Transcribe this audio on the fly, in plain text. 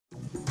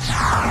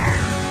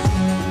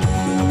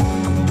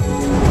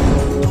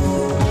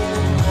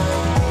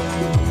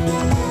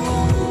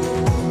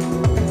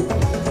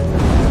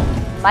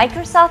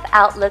Microsoft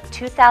Outlook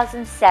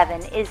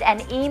 2007 is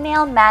an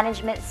email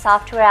management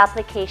software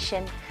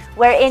application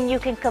wherein you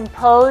can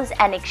compose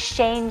and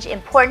exchange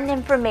important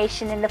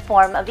information in the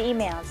form of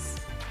emails.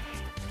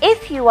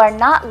 If you are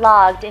not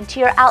logged into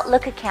your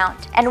Outlook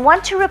account and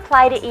want to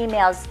reply to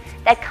emails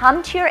that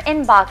come to your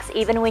inbox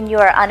even when you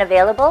are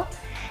unavailable,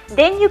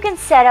 then you can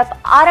set up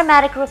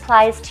automatic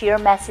replies to your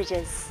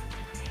messages.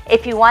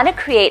 If you want to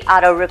create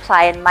auto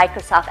reply in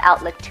Microsoft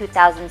Outlook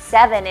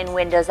 2007 in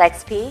Windows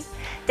XP,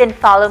 then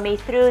follow me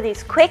through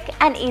these quick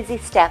and easy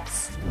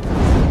steps.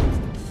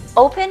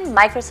 Open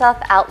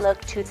Microsoft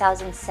Outlook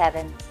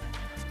 2007.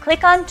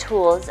 Click on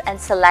Tools and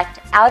select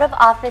Out of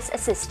Office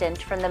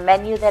Assistant from the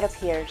menu that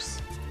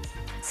appears.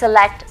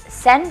 Select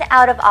Send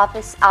Out of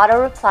Office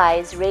Auto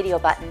Replies radio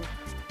button.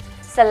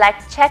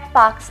 Select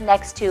checkbox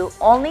next to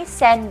Only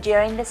Send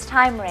During this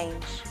time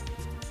range.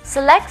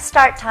 Select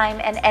Start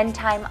Time and End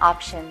Time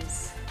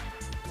options.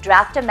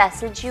 Draft a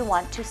message you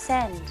want to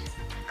send.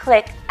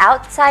 Click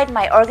Outside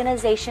My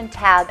Organization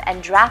tab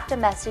and draft a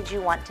message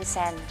you want to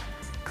send.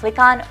 Click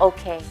on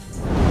OK.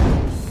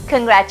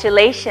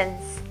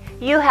 Congratulations!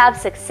 You have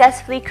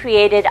successfully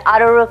created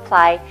auto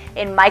reply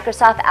in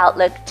Microsoft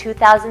Outlook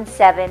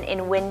 2007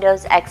 in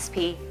Windows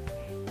XP.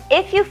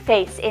 If you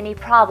face any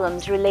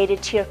problems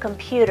related to your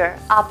computer,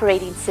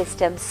 operating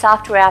system,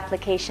 software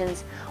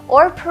applications,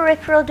 or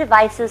peripheral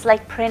devices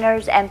like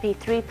printers,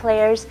 MP3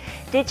 players,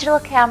 digital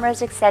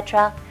cameras,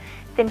 etc.,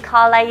 then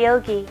call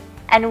iYogi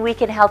and we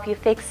can help you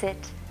fix it.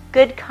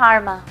 Good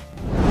karma!